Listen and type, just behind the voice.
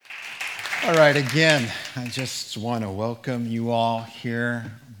All right, again, I just want to welcome you all here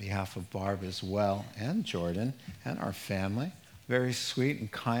on behalf of Barb as well, and Jordan, and our family. Very sweet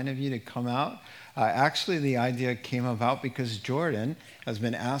and kind of you to come out. Actually, the idea came about because Jordan has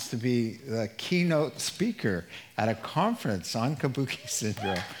been asked to be the keynote speaker at a conference on Kabuki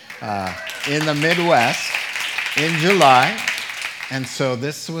syndrome in the Midwest in July. And so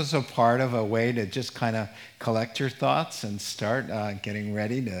this was a part of a way to just kind of collect your thoughts and start getting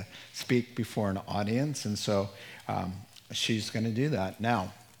ready to speak before an audience. And so she's going to do that.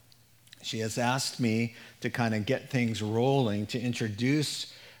 Now, she has asked me to kind of get things rolling, to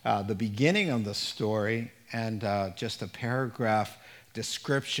introduce the beginning of the story and just a paragraph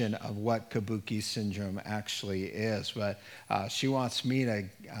description of what Kabuki syndrome actually is. But she wants me to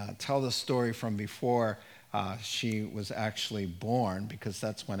tell the story from before she was actually born, because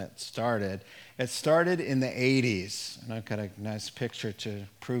that's when it started. It started in the 80s, and I've got a nice picture to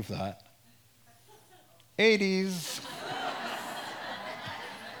prove that. 80s.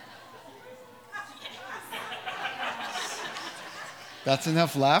 That's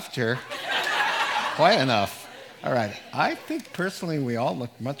enough laughter. Quite enough. All right. I think personally we all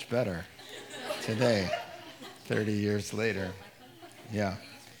look much better today, 30 years later. Yeah.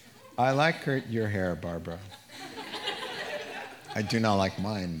 I like your hair, Barbara. I do not like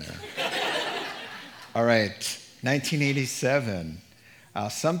mine there. All right, 1987.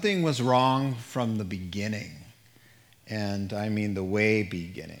 Something was wrong from the beginning, and I mean the way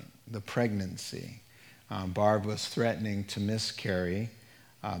beginning, the pregnancy. Barb was threatening to miscarry.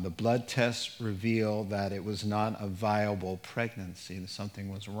 The blood test revealed that it was not a viable pregnancy.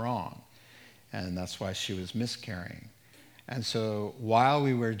 Something was wrong, and that's why she was miscarrying. And so while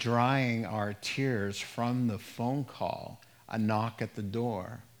we were drying our tears from the phone call, a knock at the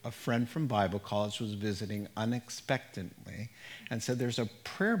door. A friend from Bible college was visiting unexpectedly and said, "There's a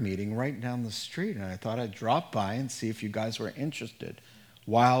prayer meeting right down the street, and I thought I'd drop by and see if you guys were interested,"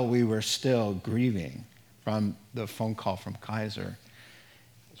 while we were still grieving from the phone call from Kaiser.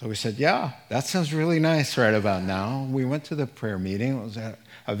 So we said, "Yeah, that sounds really nice right about now." We went to the prayer meeting. It was a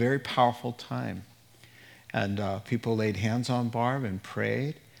very powerful time. And people laid hands on Barb and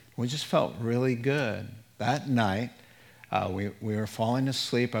prayed. We just felt really good. That night, we were falling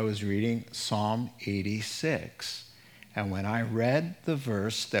asleep. I was reading Psalm 86. And when I read the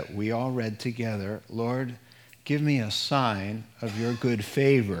verse that we all read together, "Lord, give me a sign of your good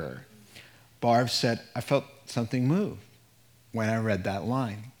favor," Barb said, "I felt something move when I read that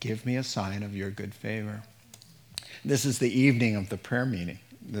line. Give me a sign of your good favor." This is the evening of the prayer meeting,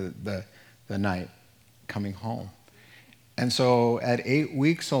 the night coming home. And so at 8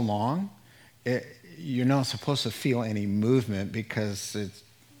 weeks along, you're not supposed to feel any movement because it's,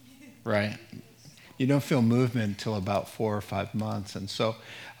 right? You don't feel movement until about 4 or 5 months. And so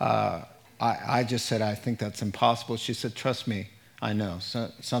I just said, "I think that's impossible." She said, "Trust me, I know.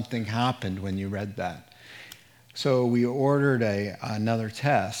 Something happened when you read that." So we ordered another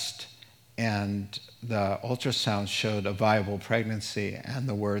test, and the ultrasound showed a viable pregnancy, and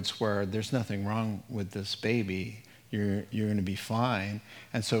the words were, "There's nothing wrong with this baby. You're going to be fine."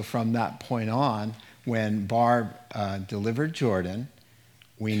 And so from that point on, when Barb delivered Jordan,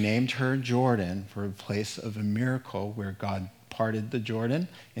 we named her Jordan for a place of a miracle where God parted the Jordan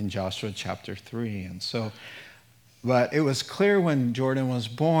in Joshua chapter 3. And so, but it was clear when Jordan was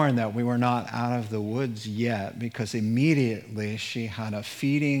born that we were not out of the woods yet, because immediately she had a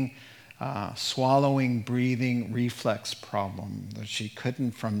feeding, swallowing, breathing reflex problem that she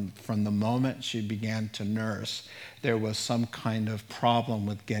couldn't, from the moment she began to nurse, there was some kind of problem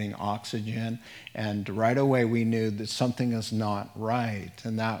with getting oxygen. And right away we knew that something is not right.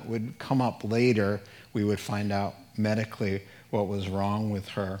 And that would come up later. We would find out medically what was wrong with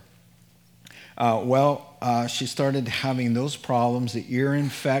her. She started having those problems, the ear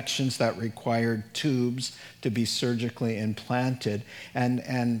infections that required tubes to be surgically implanted.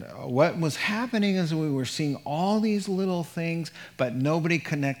 And what was happening is we were seeing all these little things, but nobody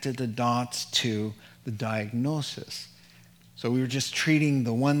connected the dots to the diagnosis. So we were just treating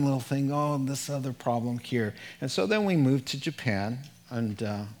the one little thing, oh, this other problem here. And so then we moved to Japan, and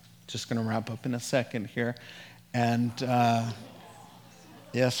just going to wrap up in a second here. And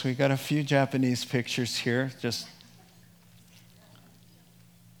yes, we got a few Japanese pictures here.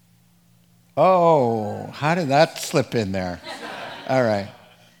 Oh, how did that slip in there? All right.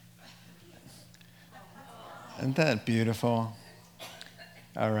 Isn't that beautiful?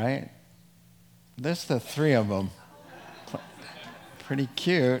 All right. There's the three of them. Pretty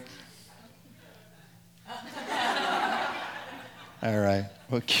cute. All right.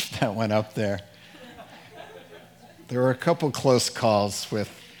 We'll keep that one up there. There were a couple close calls with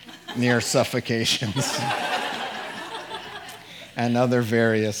near suffocations and other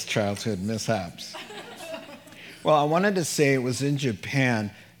various childhood mishaps. Well, I wanted to say it was in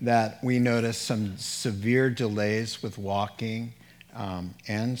Japan that we noticed some severe delays with walking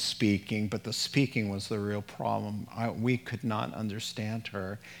and speaking, but the speaking was the real problem. We could not understand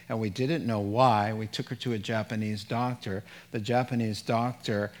her, and we didn't know why. We took her to a Japanese doctor. The Japanese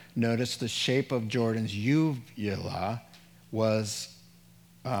doctor noticed the shape of Jordan's uvula was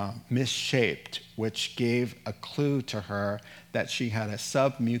misshaped, which gave a clue to her that she had a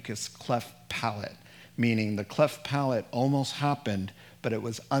submucous cleft palate, meaning the cleft palate almost happened, but it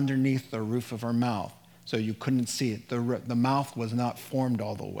was underneath the roof of her mouth, so you couldn't see it. The mouth was not formed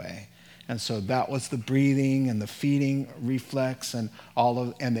all the way. And so that was the breathing and the feeding reflex and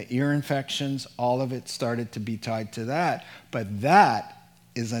and the ear infections, all of it started to be tied to that. But that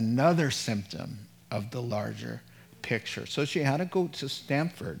is another symptom of the larger picture. So she had to go to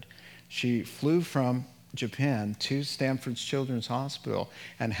Stanford. She flew from Japan to Stanford's Children's Hospital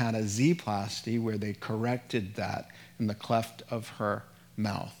and had a Z-plasty where they corrected that in the cleft of her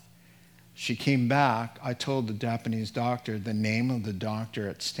mouth. She came back. I told the Japanese doctor the name of the doctor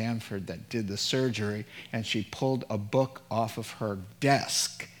at Stanford that did the surgery, and she pulled a book off of her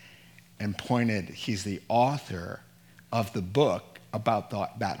desk and pointed, he's the author of the book about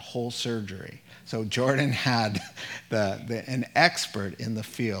that whole surgery. So Jordan had an expert in the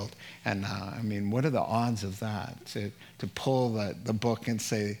field. And I mean, what are the odds of that? To pull the book and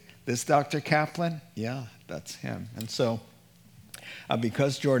say, this Dr. Kaplan? Yeah, that's him. And so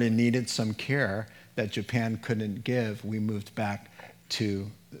because Jordan needed some care that Japan couldn't give, we moved back to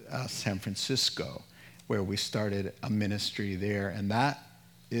San Francisco, where we started a ministry there. And that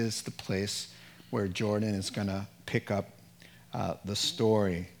is the place where Jordan is going to pick up the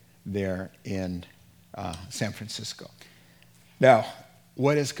story there in San Francisco. Now,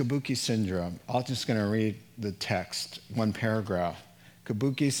 what is Kabuki syndrome? I'm just going to read the text, one paragraph.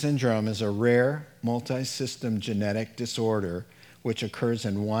 Kabuki syndrome is a rare multi-system genetic disorder which occurs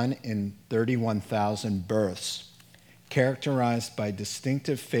in 1 in 31,000 births, characterized by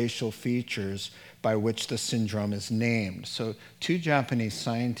distinctive facial features by which the syndrome is named. So 2 Japanese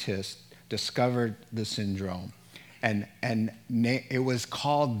scientists discovered the syndrome, and it was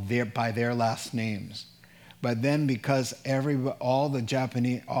called by their last names. But then because all the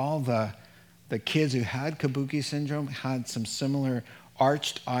kids who had Kabuki syndrome had some similar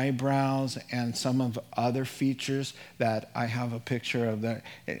arched eyebrows and some of other features that I have a picture of.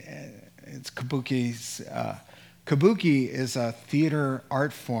 It's Kabuki's. Kabuki is a theater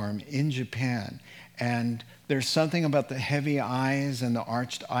art form in Japan, and there's something about the heavy eyes and the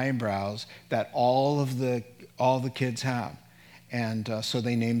arched eyebrows that all the kids have. And so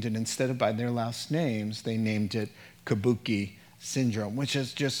they named it, instead of by their last names, they named it Kabuki syndrome, which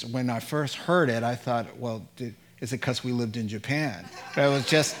is just, when I first heard it, I thought, well, is it because we lived in Japan? But it was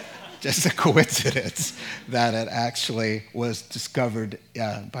just a coincidence that it actually was discovered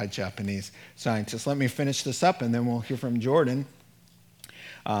by Japanese scientists. Let me finish this up, and then we'll hear from Jordan.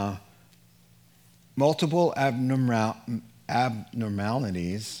 Multiple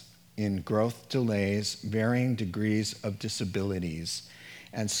abnormalities in growth delays, varying degrees of disabilities,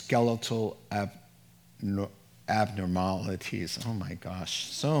 and skeletal abnormalities. Oh my gosh,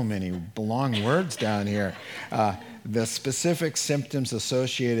 so many long words down here. The specific symptoms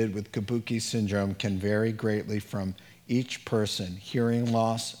associated with Kabuki syndrome can vary greatly from each person: hearing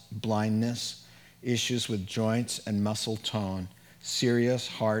loss, blindness, issues with joints and muscle tone, serious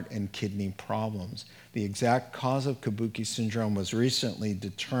heart and kidney problems. The exact cause of Kabuki syndrome was recently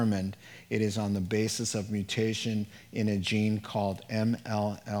determined. It is on the basis of mutation in a gene called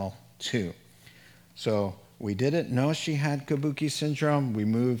MLL2. So we didn't know she had Kabuki syndrome. We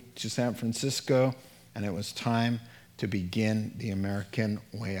moved to San Francisco, and it was time to begin the American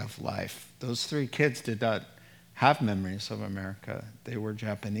way of life. Those 3 kids did not have memories of America. They were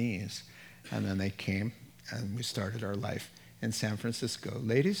Japanese. And then they came, and we started our life in San Francisco.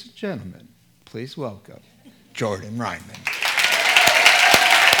 Ladies and gentlemen, please welcome Jordan Ryman.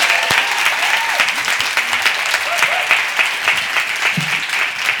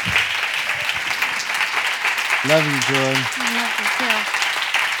 Love you, Jordan. I love you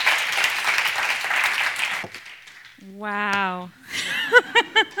too. Wow.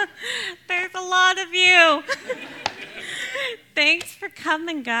 There's a lot of you. Thanks for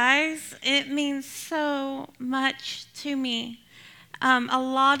coming, guys. It means so much to me. A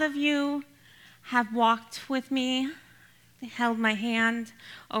lot of you have walked with me, held my hand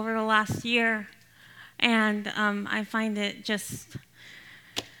over the last year, and I find it just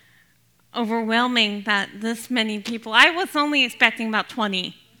overwhelming that this many people. I was only expecting about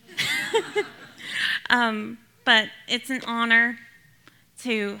 20. But it's an honor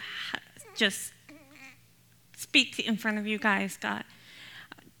to just speak in front of you guys. God,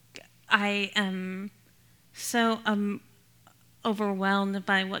 I am so overwhelmed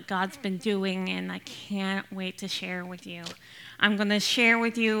by what God's been doing, and I can't wait to share with you. I'm going to share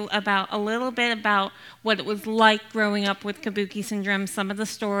with you about a little bit about what it was like growing up with Kabuki syndrome, some of the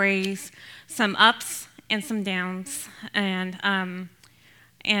stories, some ups and some downs, and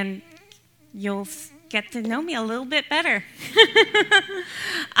you'll get to know me a little bit better.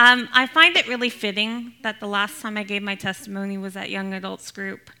 I find it really fitting that the last time I gave my testimony was at Young Adults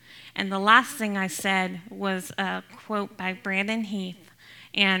Group, and the last thing I said was a quote by Brandon Heath,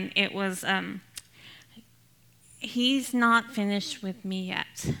 and it was, "He's not finished with me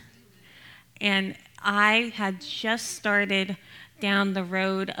yet." And I had just started down the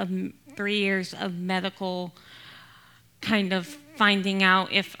road of 3 years of medical kind of finding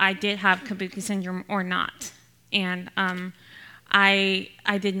out if I did have Kabuki syndrome or not. And I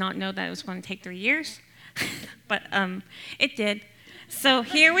did not know that it was going to take 3 years, but it did. So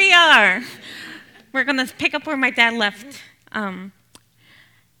here we are. We're going to pick up where my dad left.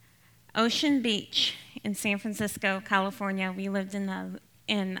 Ocean Beach in San Francisco, California. We lived in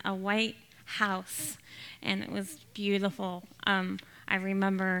a white house, and it was beautiful. I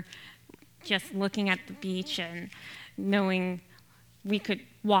remember just looking at the beach and knowing we could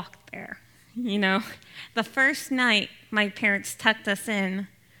walk there, you know. The first night, my parents tucked us in,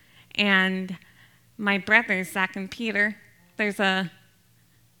 and my brothers, Zach and Peter,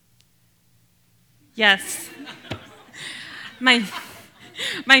 yes. My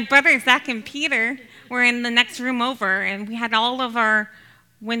brothers, Zach and Peter, were in the next room over, and we had all of our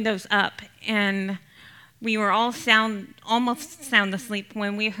windows up, and we were all almost sound asleep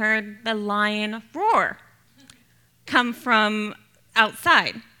when we heard the lion roar come from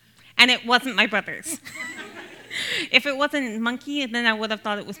outside, and it wasn't my brothers. If it wasn't Monkey, then I would have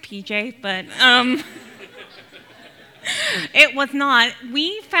thought it was PJ, but it was not.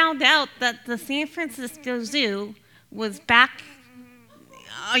 We found out that the San Francisco Zoo was back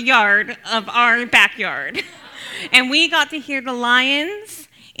a yard of our backyard, and we got to hear the lions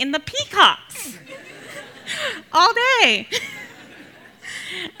and the peacocks all day.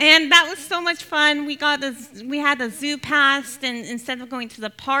 And that was so much fun. We had a zoo pass, and instead of going to the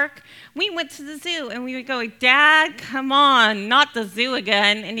park, we went to the zoo, and we would go, "Dad, come on, not the zoo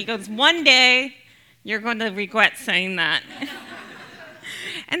again." And he goes, "One day, you're going to regret saying that."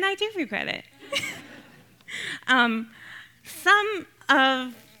 And I do regret it. Some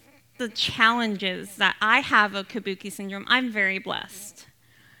of the challenges that I have of Kabuki syndrome, I'm very blessed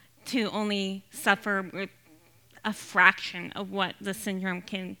to only suffer with a fraction of what the syndrome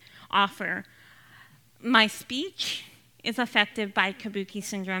can offer. My speech is affected by Kabuki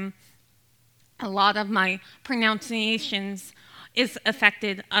syndrome. A lot of my pronunciations is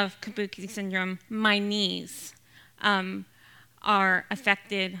affected of Kabuki syndrome. My knees are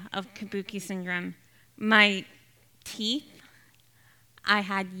affected of Kabuki syndrome. My teeth, I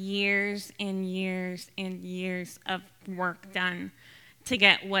had years and years and years of work done to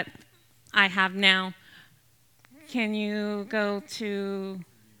get what I have now. Can you go to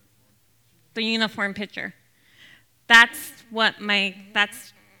the uniform picture? That's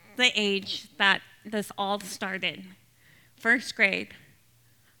the age that this all started. First grade.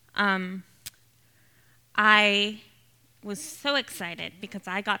 I was so excited because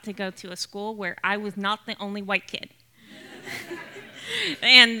I got to go to a school where I was not the only white kid.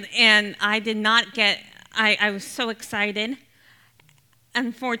 and I did not get, I was so excited.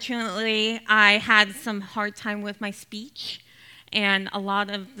 Unfortunately, I had some hard time with my speech, and a lot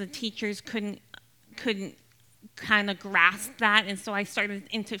of the teachers couldn't kind of grasp that, and so I started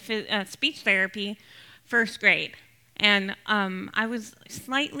into speech therapy first grade. And I was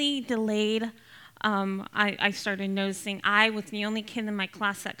slightly delayed. I started noticing I was the only kid in my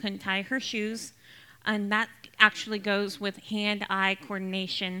class that couldn't tie her shoes, and that actually goes with hand-eye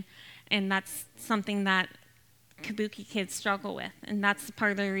coordination, and that's something that Kabuki kids struggle with, and that's part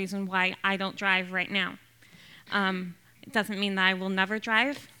of the reason why I don't drive right now. It doesn't mean that I will never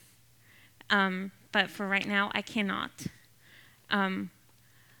drive, but for right now, I cannot.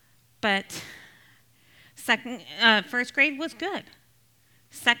 But first grade was good.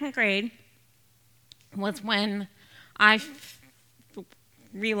 Second grade was when I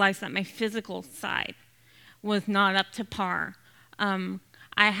realized that my physical side was not up to par.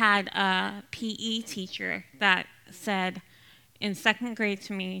 I had a PE teacher that said in second grade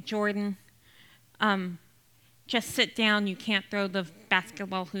to me, "Jordan, just sit down. You can't throw the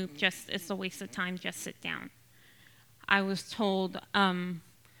basketball hoop. It's a waste of time. Just sit down." I was told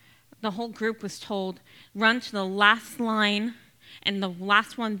the whole group was told, run to the last line, and the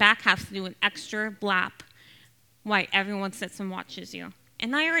last one back has to do an extra blap while everyone sits and watches you.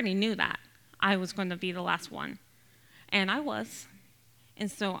 And I already knew that. I was going to be the last one. And I was.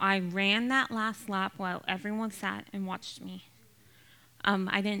 And so I ran that last lap while everyone sat and watched me.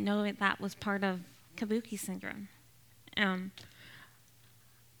 I didn't know that was part of Kabuki syndrome.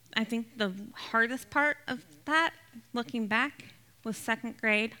 I think the hardest part of that, looking back, was second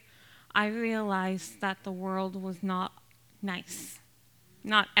grade. I realized that the world was not nice.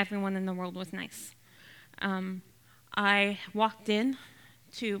 Not everyone in the world was nice. I walked in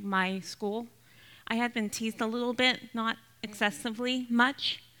to my school. I had been teased a little bit, not excessively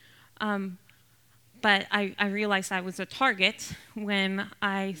much, but I realized I was a target when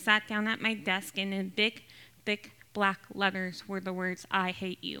I sat down at my desk, and in big, thick black letters were the words, "I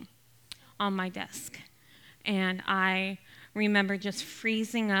hate you," on my desk. And I remember just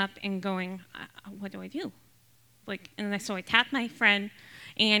freezing up and going, what do I do? So I tapped my friend,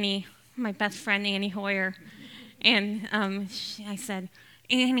 Annie, my best friend, Annie Hoyer, and I said,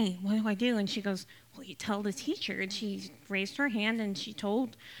 "Annie, what do I do?" And she goes, "Well, you tell the teacher." And she raised her hand and she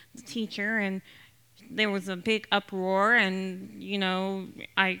told the teacher, and there was a big uproar, and,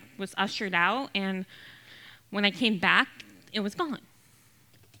 I was ushered out, and when I came back, it was gone.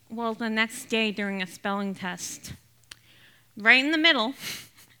 Well, the next day during a spelling test, right in the middle,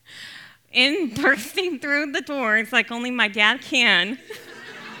 bursting through the doors like only my dad can,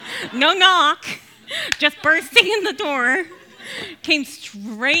 no knock, just bursting in the door, came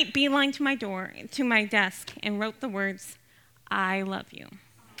straight beeline to my desk, and wrote the words, "I love you."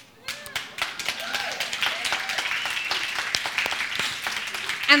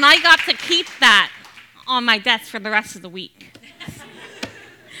 And I got to keep that on my desk for the rest of the week.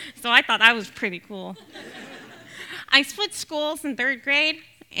 So I thought that was pretty cool. I switched schools in third grade,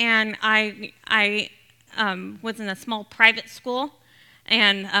 and I was in a small private school,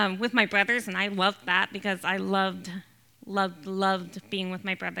 and with my brothers, and I loved that because I loved being with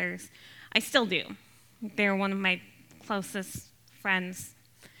my brothers. I still do. They're one of my closest friends,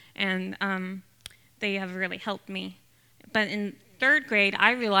 and they have really helped me. But in third grade,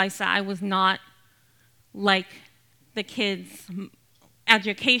 I realized that I was not like the kids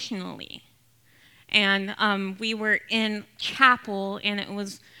educationally. And we were in chapel, and it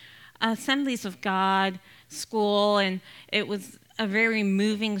was Assemblies of God school, and it was a very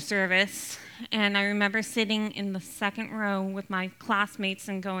moving service. And I remember sitting in the second row with my classmates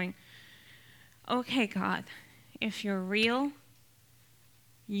and going, "Okay, God, if you're real,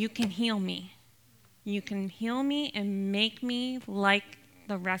 you can heal me. You can heal me and make me like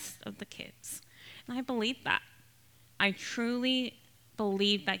the rest of the kids." And I believed that. I truly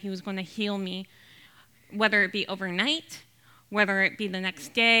believed that he was going to heal me, whether it be overnight, whether it be the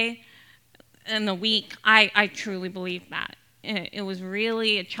next day, in the week. I truly believed that. It was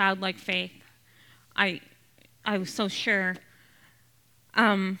really a childlike faith. I was so sure.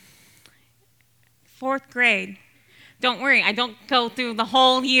 Fourth grade. Don't worry, I don't go through the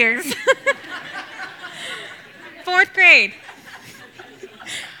whole years. Fourth grade.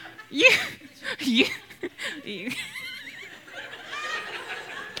 You.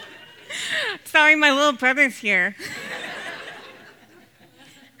 Sorry, my little brother's here.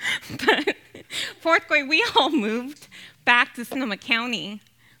 But fourth grade, we all moved back to Sonoma County.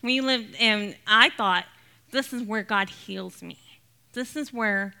 We lived, and I thought, this is where God heals me. This is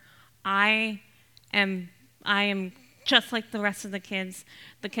where I am just like the rest of the kids.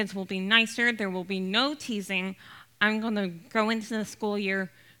 The kids will be nicer. There will be no teasing. I'm going to go into the school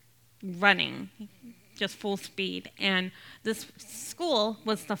year running, just full speed. And this school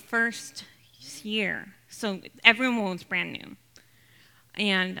was the first year, so everyone was brand new.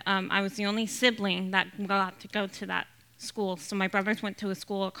 And I was the only sibling that got to go to that school. So my brothers went to a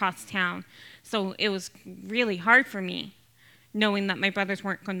school across town. So it was really hard for me, knowing that my brothers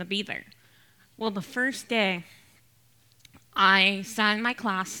weren't going to be there. Well, the first day, I sat in my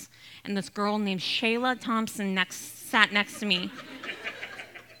class, and this girl named Shayla Thompson sat next to me.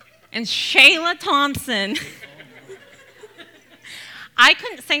 And Shayla Thompson, I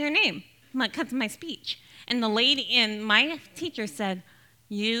couldn't say her name because of my speech. And my teacher said,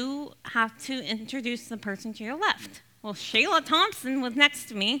 "You have to introduce the person to your left." Well, Shayla Thompson was next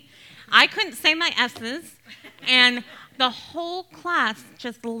to me. I couldn't say my S's, and the whole class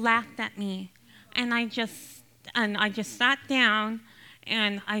just laughed at me. And I just sat down,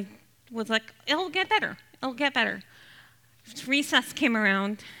 and I was like, "It'll get better. It'll get better." Recess came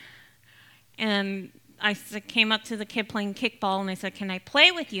around, and I came up to the kid playing kickball, and I said, "Can I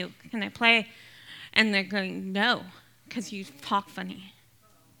play with you? Can I play?" And they're going, "No, because you talk funny."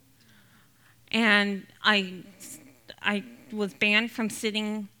 And I was banned from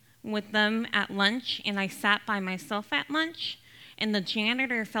sitting with them at lunch, and I sat by myself at lunch, and the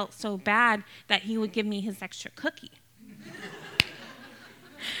janitor felt so bad that he would give me his extra cookie.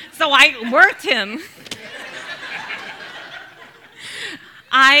 So I worked him.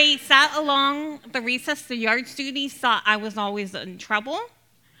 I sat along the recess. The yard duties thought I was always in trouble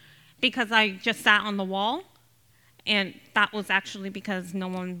because I just sat on the wall, and that was actually because no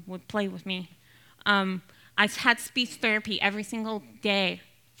one would play with me. I had speech therapy every single day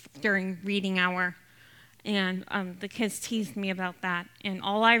during reading hour, and the kids teased me about that. And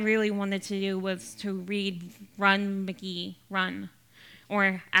all I really wanted to do was to read Run, McGee, Run,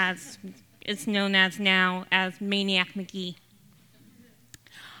 or as it's known as now as Maniac McGee.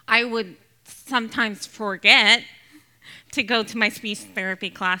 I would sometimes forget to go to my speech therapy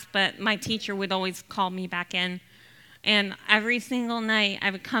class, but my teacher would always call me back in. And every single night, I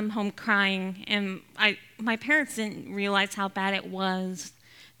would come home crying, and my parents didn't realize how bad it was.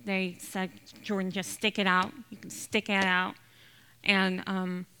 They said, Jordan, just stick it out. You can stick it out.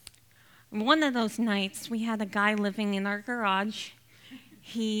 And one of those nights, we had a guy living in our garage.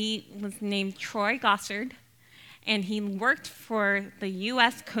 He was named Troy Gossard, and he worked for the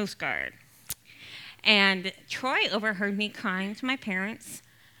U.S. Coast Guard. And Troy overheard me crying to my parents.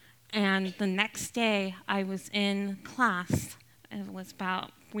 And the next day, I was in class.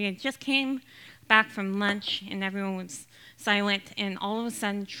 We had just came back from lunch, and everyone was silent. And all of a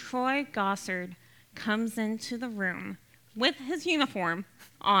sudden, Troy Gossard comes into the room with his uniform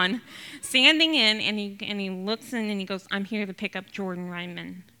on, standing in, and he looks in and he goes, I'm here to pick up Jordan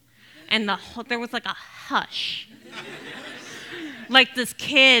Ryman. And there was like a hush. Like this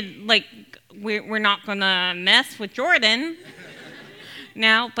kid, like, we're not going to mess with Jordan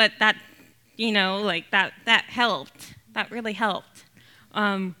now, but that, that helped. That really helped.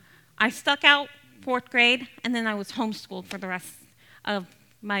 I stuck out 4th grade, and then I was homeschooled for the rest of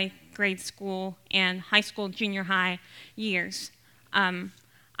my grade school and high school, junior high years.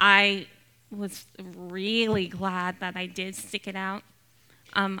 I was really glad that I did stick it out.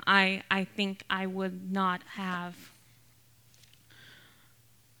 I think I would not have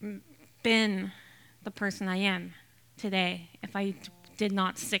been the person I am today if I did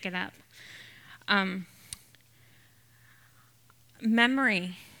not stick it up.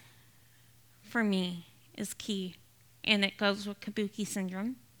 Memory, for me, is key, and it goes with Kabuki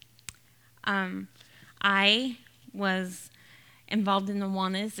syndrome. I was involved in the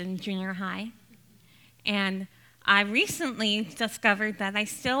Awanas in junior high, and I recently discovered that I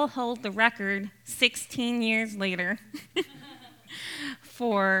still hold the record 16 years later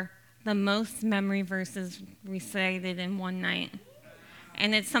for the most memory verses recited in one night.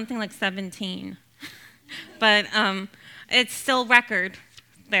 And it's something like 17. But it's still record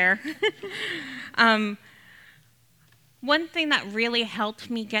there. One thing that really helped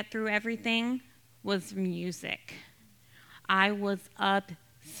me get through everything was music. I was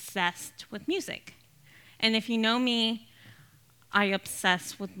obsessed with music. And if you know me, I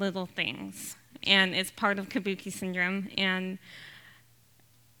obsess with little things. And it's part of Kabuki syndrome. And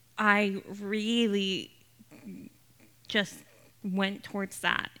I really just went towards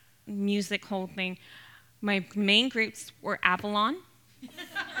that music whole thing. My main groups were Avalon.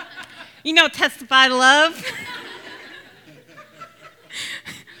 Testify to Love.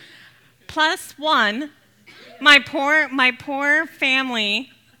 Plus one, my poor family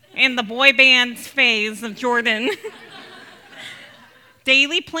in the boy band's phase of Jordan.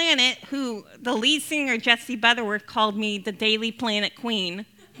 Daily Planet, who the lead singer, Jesse Butterworth, called me the Daily Planet Queen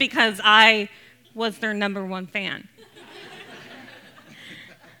because I was their number one fan.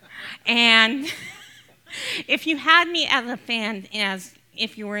 And if you had me as a fan, as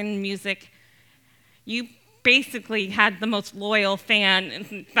if you were in music, you basically had the most loyal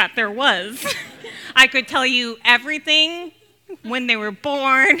fan that there was. I could tell you everything, when they were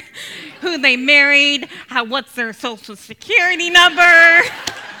born, who they married, what's their social security number. I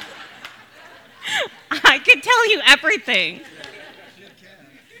could tell you everything.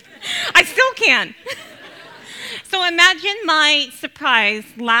 I still can. So imagine my surprise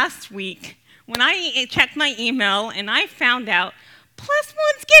last week when I checked my email and I found out Plus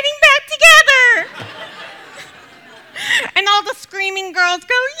One's getting back together. And all the screaming girls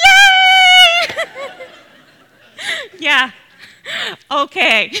go, yay! Yeah.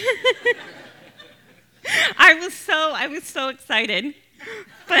 Okay. I was so excited,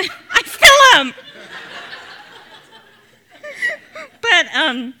 but I still am. But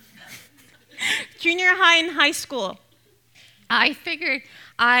junior high and high school, I figured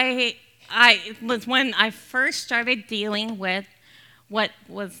I was when I first started dealing with what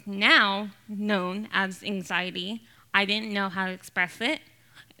was now known as anxiety. I didn't know how to express it,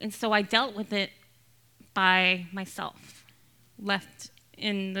 and so I dealt with it by myself, left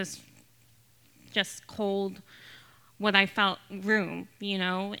in this just cold, what I felt room,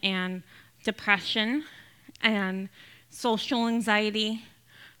 and depression and social anxiety.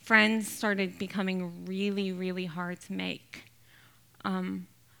 Friends started becoming really, really hard to make.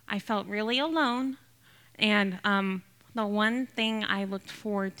 I felt really alone, and the one thing I looked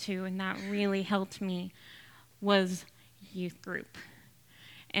forward to, and that really helped me, was youth group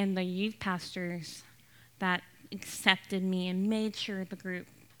and the youth pastors that accepted me and made sure the group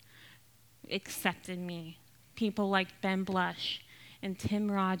accepted me. People like Ben Blush and Tim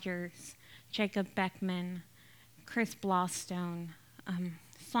Rogers, Jacob Beckman, Chris Blawstone,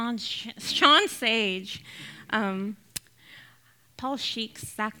 Sean Sage, Paul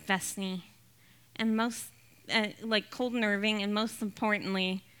Sheeks, Zach Vesney, and like Colton Irving, and most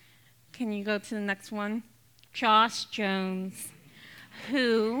importantly, can you go to the next one? Josh Jones,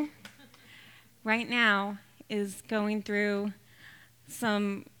 who right now is going through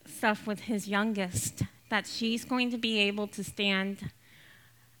some stuff with his youngest, that she's going to be able to stand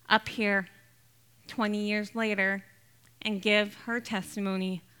up here 20 years later and give her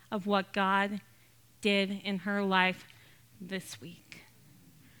testimony of what God did in her life this week.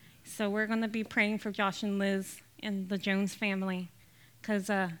 So we're going to be praying for Josh and Liz and the Jones family, because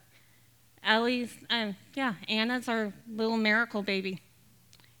Anna's our little miracle baby,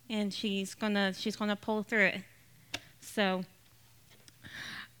 and she's gonna pull through it. So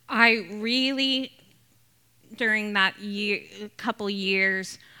I really, during that couple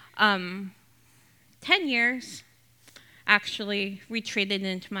years, 10 years, actually retreated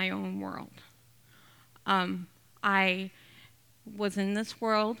into my own world. I was in this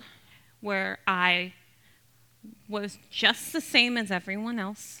world where I was just the same as everyone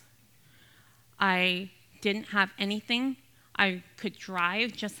else. I didn't have anything. I could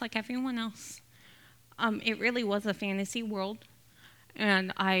drive just like everyone else. It really was a fantasy world,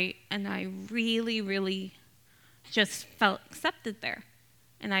 and I really, really just felt accepted there.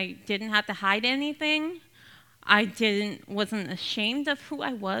 And I didn't have to hide anything. Wasn't ashamed of who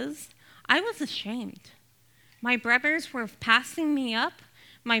I was. I was ashamed. My brothers were passing me up.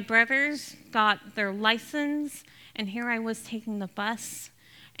 My brothers got their license, and here I was taking the bus.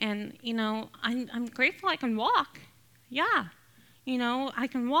 And, I'm grateful I can walk. Yeah. I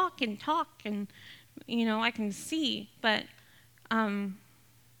can walk and talk, and, I can see. But the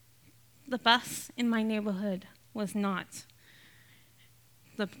bus in my neighborhood was not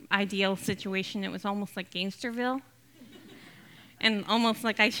the ideal situation. It was almost like Gangsterville. And almost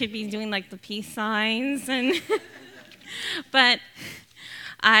like I should be doing like the peace signs, and but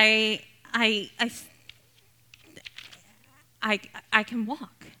I can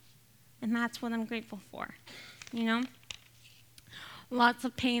walk, and that's what I'm grateful for. Lots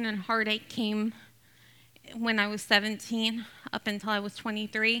of pain and heartache came when I was 17 up until I was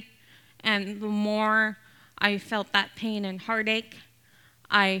 23, and the more I felt that pain and heartache,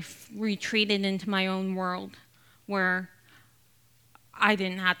 I retreated into my own world where I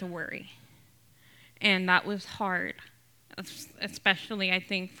didn't have to worry. And that was hard, especially, I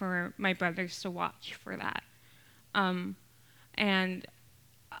think, for my brothers to watch for that. And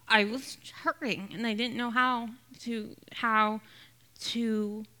I was hurting, and I didn't know how to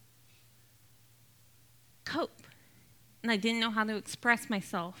cope. And I didn't know how to express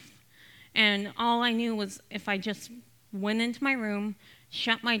myself. And all I knew was if I just went into my room,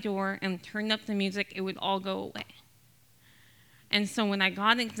 shut my door, and turned up the music, it would all go away. And so when I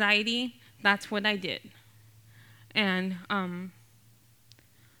got anxiety, that's what I did. And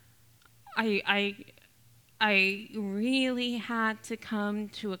I really had to come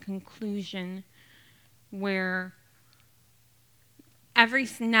to a conclusion where every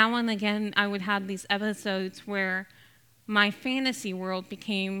now and again I would have these episodes where my fantasy world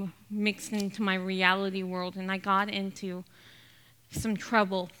became mixed into my reality world, and I got into some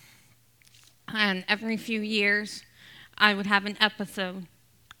trouble. And every few years, I would have an episode,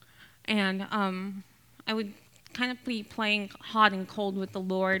 and I would kind of be playing hot and cold with the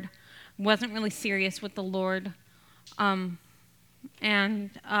Lord. Wasn't really serious with the Lord. And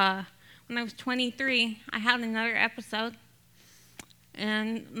when I was 23, I had another episode,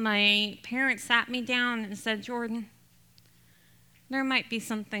 and my parents sat me down and said, "Jordan, there might be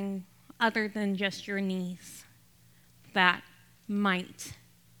something other than just your knees that might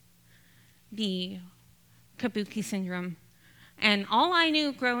be Kabuki syndrome." And all I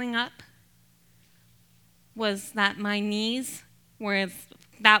knew growing up was that my knees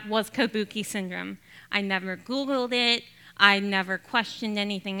that was Kabuki syndrome. I never Googled it. I never questioned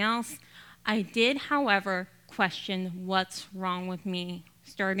anything else. I did, however, question what's wrong with me.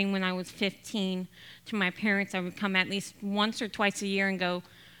 Starting when I was 15, to my parents, I would come at least once or twice a year and go,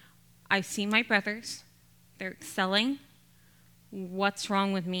 I see my brothers. They're excelling. What's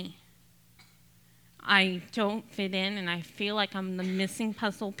wrong with me? I don't fit in, and I feel like I'm the missing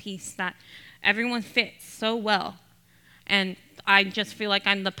puzzle piece that everyone fits so well. And I just feel like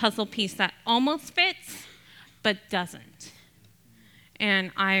I'm the puzzle piece that almost fits, but doesn't.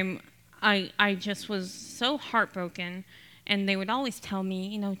 And I just was so heartbroken. And they would always tell me,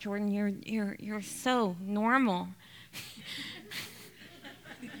 you know, Jordan, you're so normal.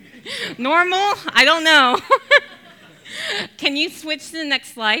 Normal? I don't know. Can you switch to the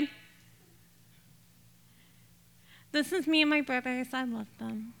next slide? This is me and my brothers. I love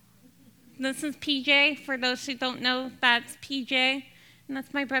them. This is PJ. For those who don't know, that's PJ. And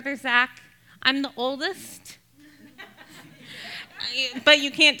that's my brother, Zach. I'm the oldest. But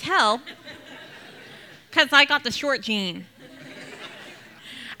you can't tell, because I got the short gene.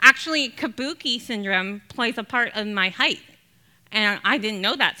 Actually, Kabuki syndrome plays a part in my height. And I didn't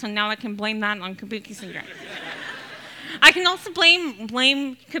know that, so now I can blame that on Kabuki syndrome. I can also blame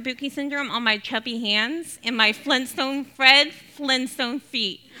Kabuki syndrome on my chubby hands and my Fred Flintstone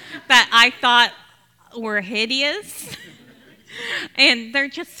feet that I thought were hideous. And they're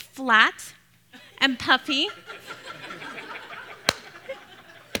just flat and puffy.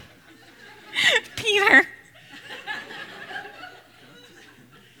 Peter.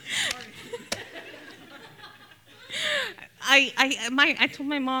 I told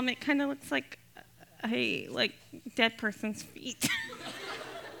my mom it kind of looks like a dead person's feet.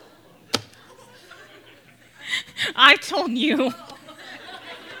 I told you.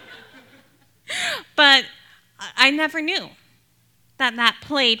 But I never knew that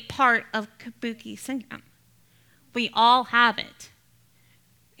played part of Kabuki syndrome. We all have it.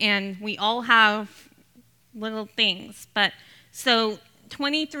 And we all have little things. But so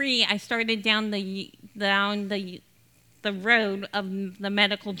 23, I started down the road of the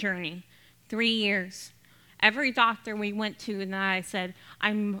medical journey. 3 years. Every doctor we went to, and I said,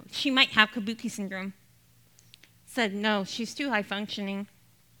 she might have Kabuki syndrome. Said, no, she's too high functioning.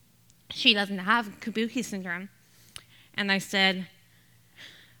 She doesn't have Kabuki syndrome. And I said,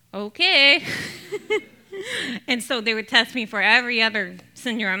 okay. And so they would test me for every other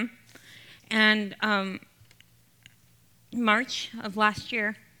syndrome. And March of last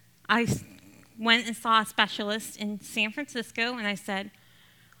year, I went and saw a specialist in San Francisco, and I said,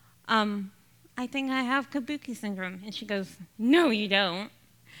 I think I have Kabuki syndrome. And she goes, no, you don't.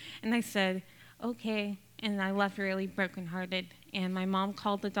 And I said, okay. And I left really brokenhearted. And my mom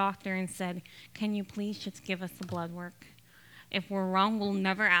called the doctor and said, can you please just give us the blood work? If we're wrong, we'll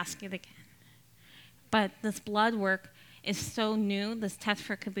never ask it again. But this blood work is so new, this test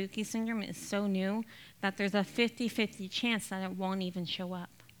for Kabuki syndrome is so new, that there's a 50-50 chance that it won't even show up.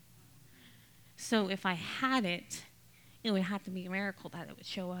 So if I had it, it would have to be a miracle that it would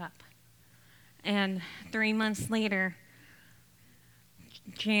show up. And 3 months later,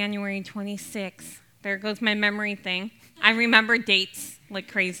 January 26th, there goes my memory thing. I remember dates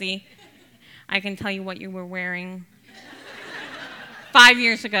like crazy. I can tell you what you were wearing 5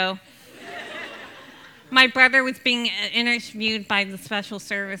 years ago. My brother was being interviewed by the special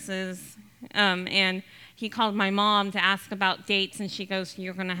services, and he called my mom to ask about dates, and she goes,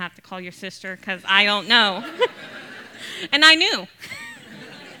 you're going to have to call your sister because I don't know. And I knew.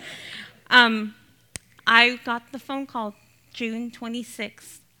 I got the phone call June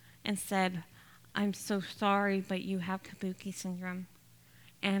 26th and said, I'm so sorry, but you have Kabuki syndrome.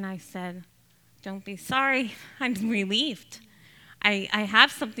 And I said, don't be sorry. I'm relieved. I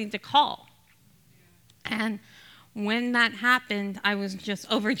have something to call. And when that happened, I was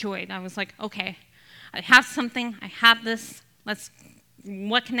just overjoyed. I was like, okay, I have something. I have this.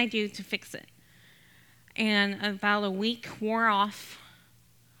 What can I do to fix it? And about a week wore off,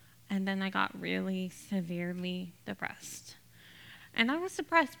 and then I got really severely depressed. And I was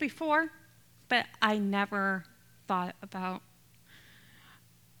depressed before, but I never thought about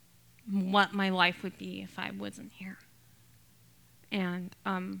what my life would be if I wasn't here. And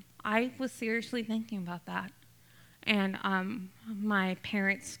I was seriously thinking about that. And my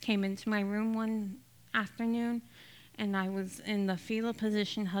parents came into my room one afternoon, and I was in the fetal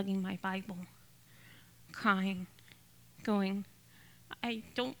position hugging my Bible, crying, going, I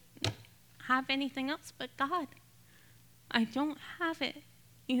don't have anything else but God. I don't have it.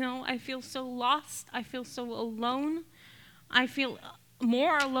 You know, I feel so lost. I feel so alone. I feel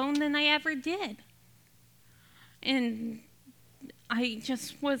more alone than I ever did. And I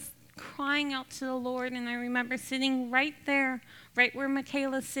just was crying out to the Lord, and I remember sitting right there, right where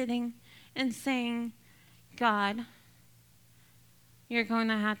Michaela's sitting, and saying, God, you're going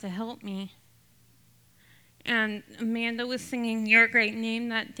to have to help me. And Amanda was singing Your Great Name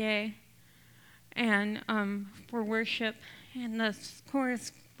that day, and for worship, and the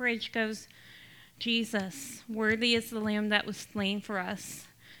chorus bridge goes, Jesus, worthy is the Lamb that was slain for us,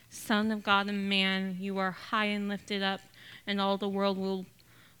 Son of God and man, you are high and lifted up, and all the world will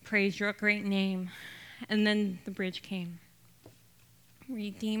praise your great name. And then the bridge came.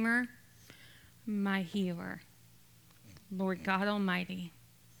 Redeemer, my healer, Lord God Almighty.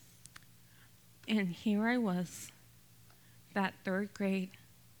 And here I was, that third grade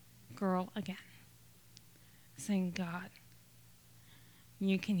girl again, saying, God,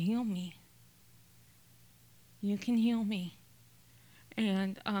 you can heal me. You can heal me.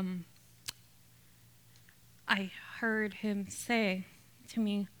 And I heard him say to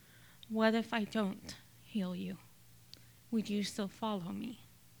me, what if I don't heal you? Would you still follow me?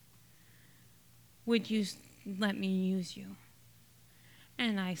 Would you let me use you?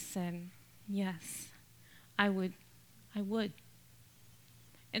 And I said, yes, I would. I would.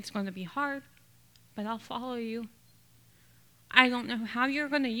 It's going to be hard, but I'll follow you. I don't know how you're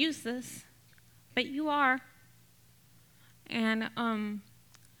going to use this, but you are. And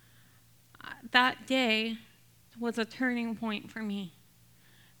that day was a turning point for me.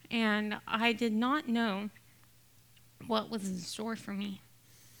 And I did not know what was in store for me.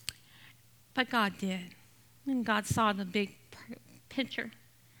 But God did. And God saw the big picture.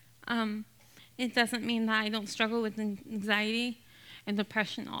 It doesn't mean that I don't struggle with anxiety and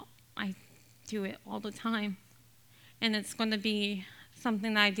depression. I do it all the time. And it's going to be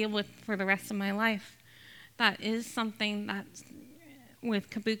something that I deal with for the rest of my life. That is something that, with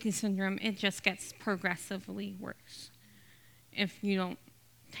Kabuki syndrome, it just gets progressively worse if you don't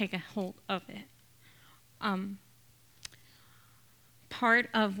take a hold of it. Part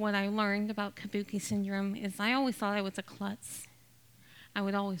of what I learned about Kabuki syndrome is I always thought I was a klutz. I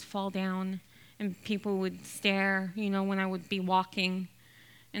would always fall down, and people would stare, when I would be walking,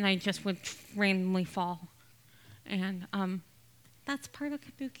 and I just would randomly fall. And that's part of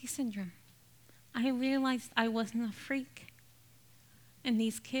Kabuki syndrome. I realized I wasn't a freak. And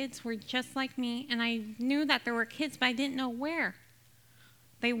these kids were just like me, and I knew that there were kids, but I didn't know where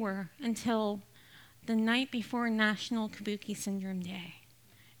they were until the night before National Kabuki Syndrome Day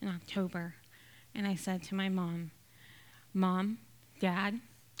in October. And I said to my mom, Mom, Dad,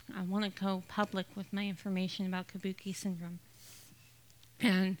 I want to go public with my information about Kabuki syndrome.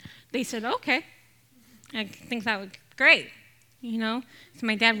 And they said, okay. I think that would be great. So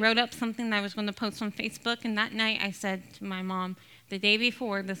my dad wrote up something that I was going to post on Facebook, and that night I said to my mom, the day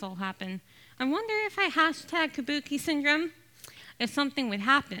before this all happened, I wonder if I hashtag Kabuki syndrome, if something would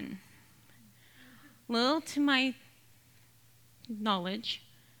happen. Little to my knowledge,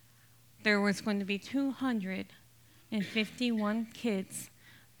 there was going to be 251 kids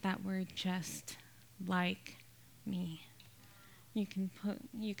that were just like me. You can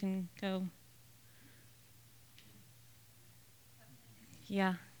go.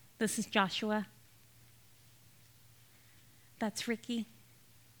 Yeah, this is Joshua. That's Ricky.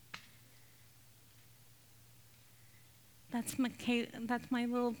 That's my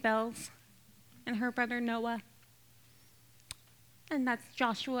little Bells and her brother Noah. And that's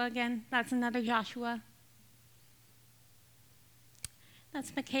Joshua again. That's another Joshua.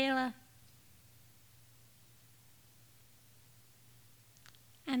 That's Michaela.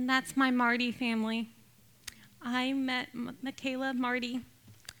 And that's my Marty family. I met Michaela Marty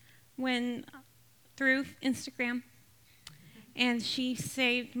through Instagram, and she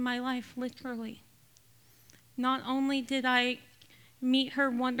saved my life, literally. Not only did I meet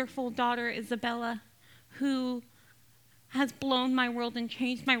her wonderful daughter, Isabella, who has blown my world and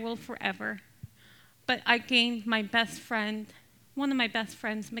changed my world forever, but I gained my best friend, one of my best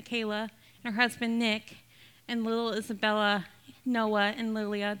friends, Michaela, and her husband, Nick, and little Isabella, Noah, and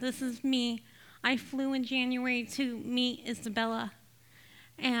Lilia. This is me. I flew in January to meet Isabella,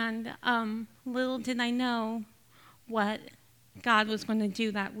 and little did I know what God was going to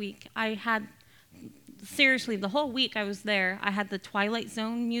do that week. Seriously, the whole week I was there, I had the Twilight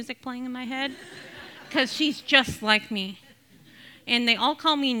Zone music playing in my head, because she's just like me. And they all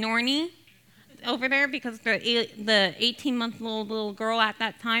call me Nornie over there, because the 18-month-old little girl at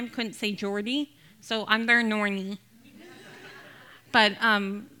that time couldn't say Jordy, so I'm their Nornie. But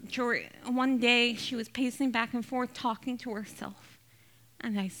one day, she was pacing back and forth, talking to herself.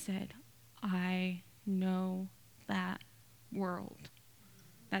 And I said, I know that world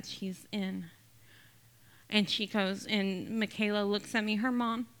that she's in. And she goes, and Michaela looks at me, her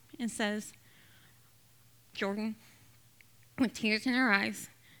mom, and says, Jordan, with tears in her eyes,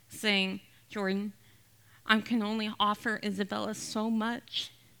 saying, Jordan, I can only offer Isabella so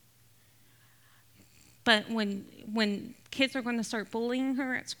much. But when kids are going to start bullying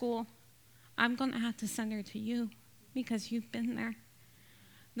her at school, I'm going to have to send her to you because you've been there.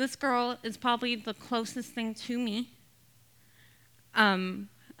 This girl is probably the closest thing to me,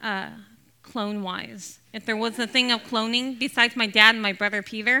 clone-wise. If there was a thing of cloning besides my dad and my brother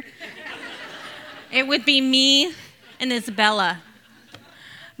Peter, it would be me and Isabella.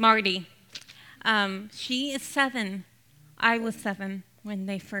 Marty. She is 7. I was 7 when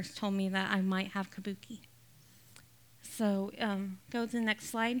they first told me that I might have kabuki. So go to the next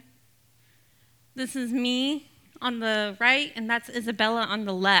slide. This is me on the right, and that's Isabella on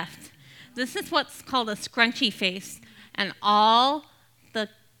the left. This is what's called a scrunchy face, and all the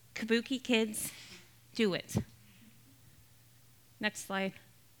kabuki kids do it. Next slide.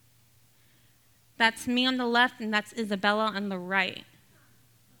 That's me on the left, and that's Isabella on the right.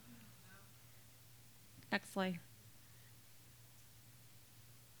 Next slide.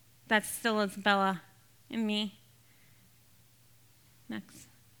 That's still Isabella and me. Next.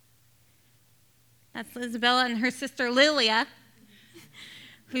 That's Isabella and her sister Lilia,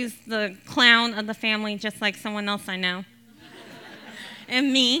 who's the clown of the family, just like someone else I know.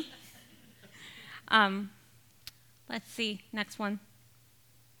 And me. Let's see, next one.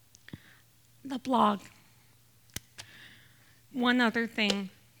 The blog. One other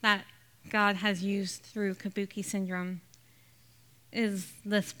thing that God has used through Kabuki syndrome is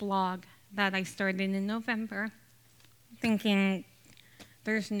this blog that I started in November, thinking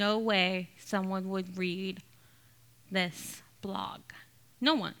there's no way someone would read this blog.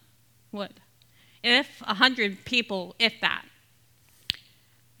 No one would. If 100 people, if that.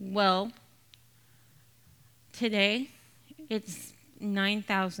 Well, today it's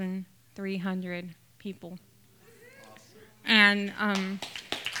 9,300 people. And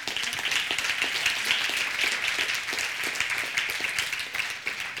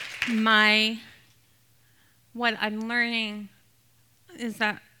what I'm learning is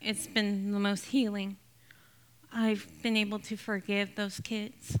that it's been the most healing. I've been able to forgive those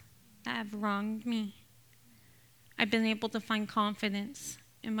kids that have wronged me. I've been able to find confidence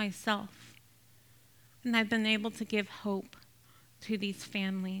in myself. And I've been able to give hope to these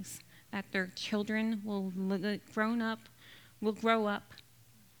families that their children will grow up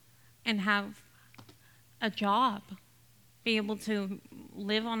and have a job, be able to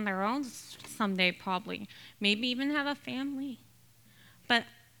live on their own someday probably, maybe even have a family. But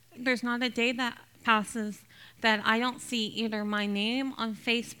there's not a day that passes that I don't see either my name on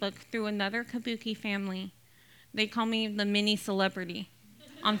Facebook through another Kabuki family. They call me the mini celebrity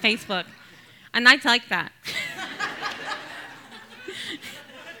on Facebook. And I like that.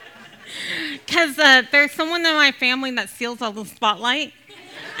 Because there's someone in my family that steals all the spotlight.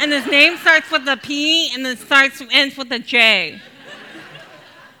 And his name starts with a P and ends with a J.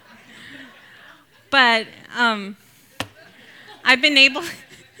 But I've been able...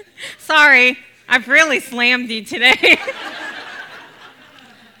 Sorry, I've really slammed you today.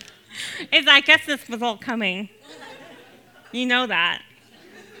 I guess this was all coming. You know that.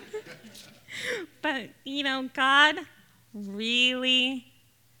 But, God really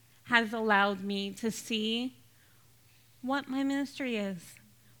has allowed me to see what my ministry is,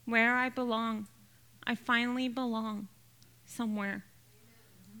 where I belong. I finally belong somewhere.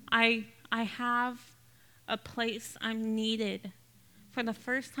 I have a place I'm needed. For the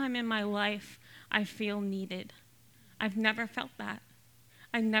first time in my life, I feel needed. I've never felt that.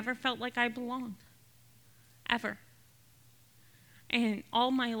 I've never felt like I belonged, ever. And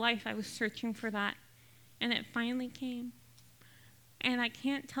all my life, I was searching for that, and it finally came. And I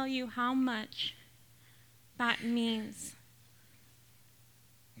can't tell you how much that means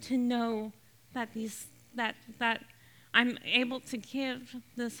to know that that I'm able to give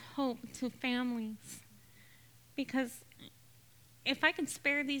this hope to families. Because if I can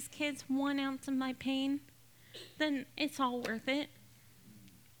spare these kids 1 ounce of my pain, then it's all worth it.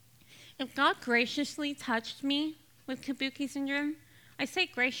 If God graciously touched me with Kabuki syndrome, I say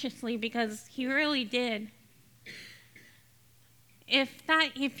graciously because he really did.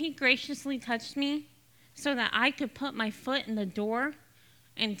 If he graciously touched me so that I could put my foot in the door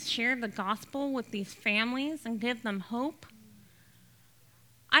and share the gospel with these families and give them hope,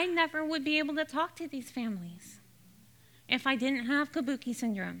 I never would be able to talk to these families if I didn't have Kabuki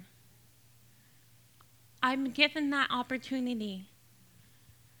syndrome. I'm given that opportunity.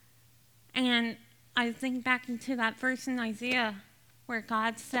 And I think back into that verse in Isaiah where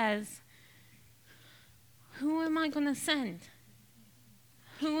God says, who am I going to send?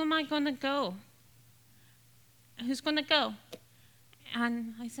 who am I going to go? Who's going to go?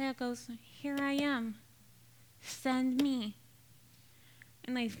 And Isaiah goes, here I am. Send me.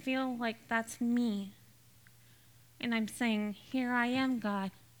 And I feel like that's me. And I'm saying, here I am,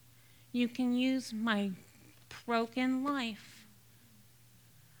 God. You can use my broken life.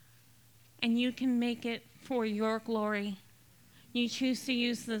 And you can make it for your glory. You choose to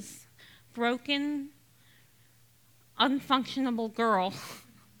use this broken, unfunctionable girl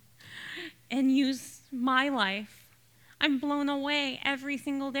and use my life. I'm blown away every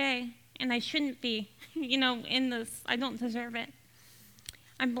single day, and I shouldn't be. In this, I don't deserve it.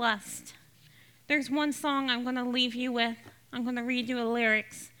 I'm blessed. There's one song I'm going to leave you with. I'm going to read you the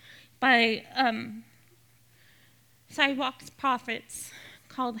lyrics by Sidewalk Prophets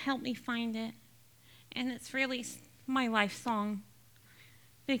called Help Me Find It. And it's really my life song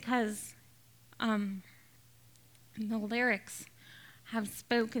because the lyrics have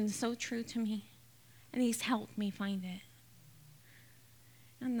spoken so true to me, and he's helped me find it.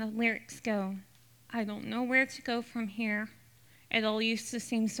 And the lyrics go, I don't know where to go from here. It all used to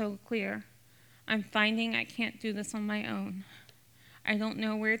seem so clear. I'm finding I can't do this on my own. I don't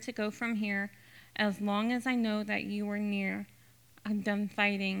know where to go from here. As long as I know that you are near, I'm done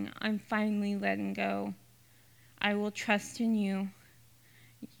fighting. I'm finally letting go. I will trust in you.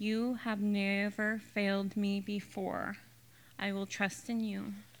 You have never failed me before. I will trust in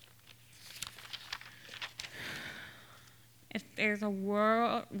you. If there's a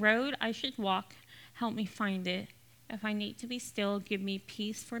road I should walk, help me find it. If I need to be still, give me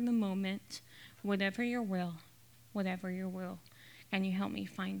peace for the moment. Whatever your will, can you help me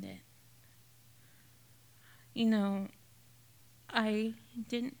find it? I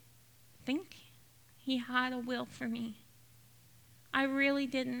didn't think he had a will for me. I really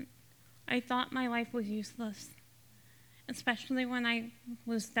didn't. I thought my life was useless, especially when I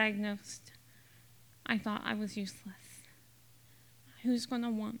was diagnosed. I thought I was useless. Who's going to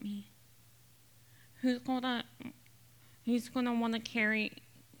want me? Who's going to want to carry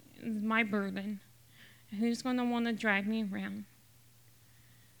my burden? Who's going to want to drag me around?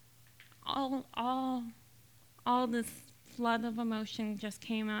 All this flood of emotion just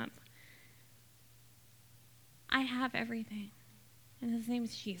came up. I have everything, and his name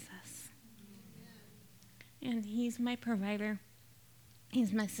is Jesus. And he's my provider.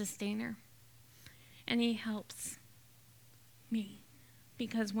 He's my sustainer. And he helps me,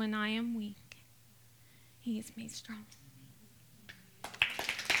 because when I am weak, he is made strong.